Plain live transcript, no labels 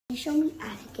Show me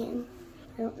at again.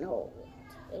 I don't know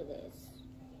what it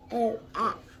is.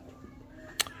 At.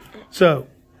 So,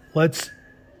 let's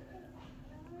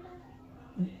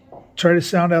try to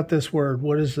sound out this word.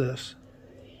 What is this?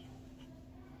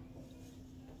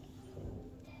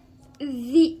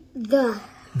 The.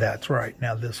 That's right.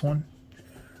 Now this one.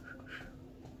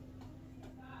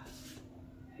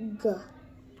 Gosh.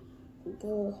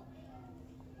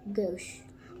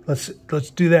 Let's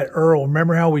do that Earl.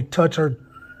 Remember how we touch our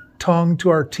tongue to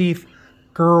our teeth?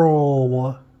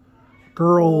 Girl.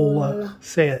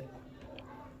 Say it.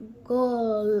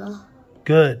 Girl.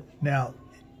 Good. Now,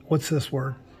 what's this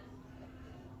word?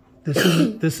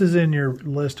 This is in your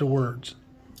list of words.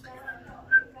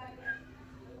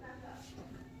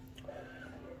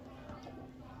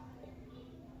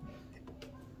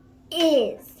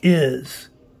 Is.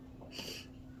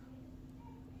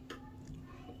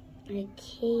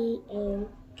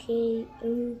 K-O-K.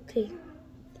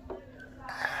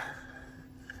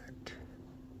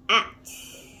 At.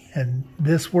 And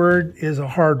this word is a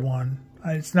hard one.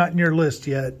 It's not in your list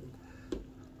yet.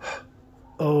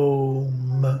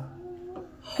 Home.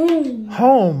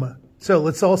 So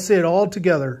let's all say it all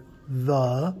together.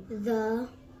 The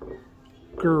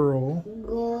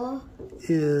girl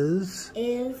is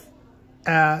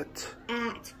at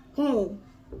home.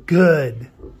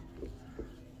 Good.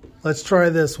 Let's try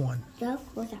this one.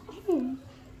 Was at home.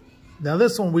 Now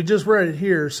this one, we just read it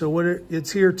here, so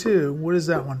it's here too. What is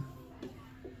that one?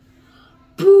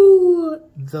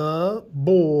 The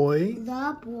boy.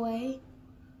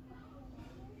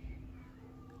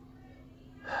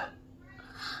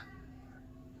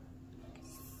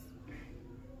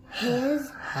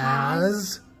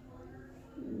 Has.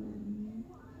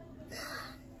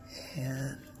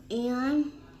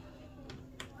 And.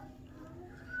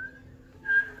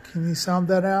 Can you sound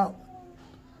that out?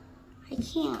 I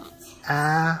can't.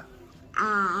 Apple.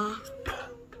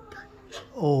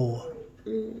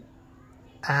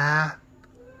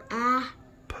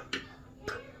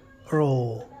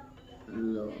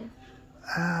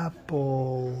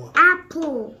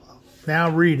 Now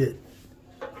read it.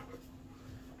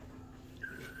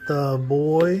 The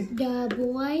boy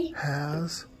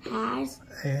has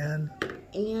an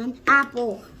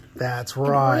apple. That's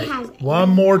right. One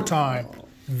more time.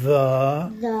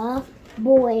 The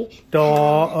boy.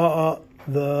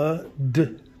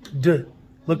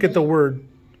 Look at the word.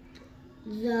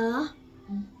 The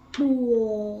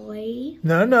boy.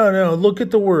 No. Look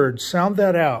at the word. Sound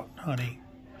that out, honey.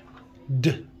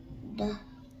 D.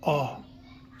 Oh.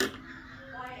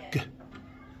 G.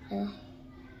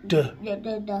 D.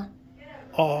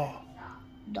 Oh.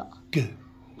 G.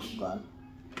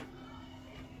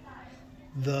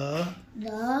 The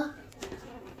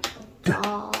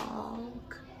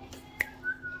dog.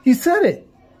 You said it.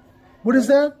 What is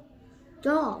that?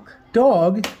 Dog.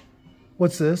 Dog?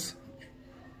 What's this?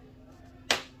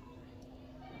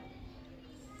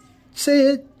 Say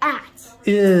it. At.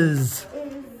 Is.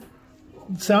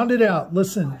 Sound it out.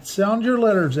 Listen. Sound your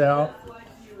letters out.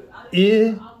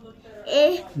 Is.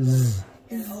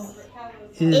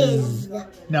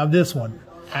 Now this one.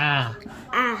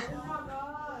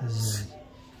 Z.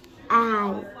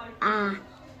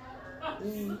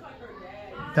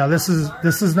 Now this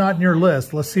is not in your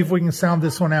list. Let's see if we can sound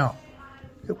this one out.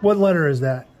 What letter is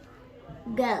that?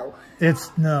 Go.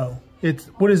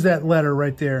 What is that letter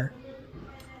right there?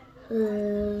 I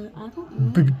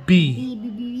don't know.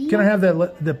 B. Can I have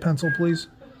the pencil, please?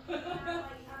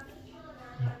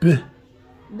 B.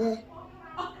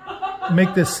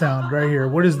 Make this sound right here.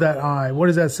 What is that I? What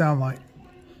does that sound like?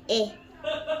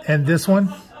 And this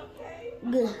one?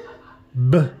 G.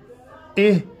 B.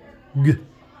 G.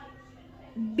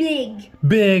 Big.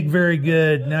 Big. Very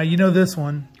good. Now you know this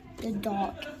one. The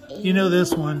dog. You know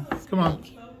this one. Come on.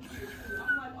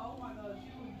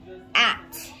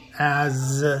 At.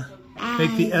 As.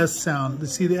 Make the S sound.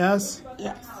 Let's see the S?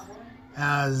 Yes.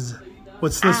 As.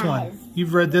 What's this one?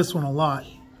 You've read this one a lot.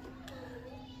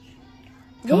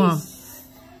 Come on.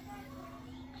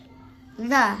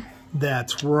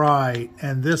 That's right.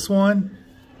 And this one?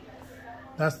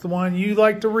 That's the one you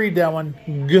like to read, that one.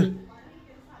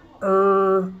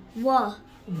 Girl.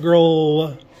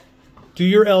 Do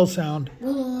your L sound.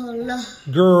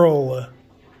 Girl.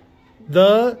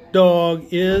 The dog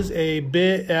is as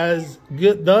big as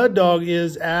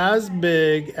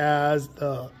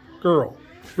the girl.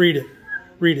 Read it.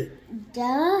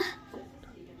 The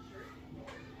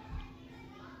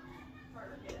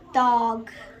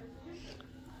dog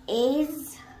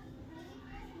is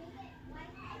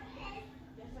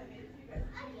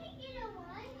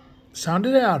sound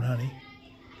it out, honey.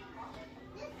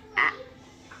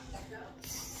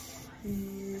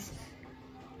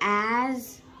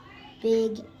 as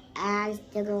big as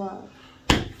the globe.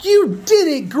 You did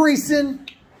it, Grayson.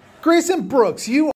 Grayson Brooks, you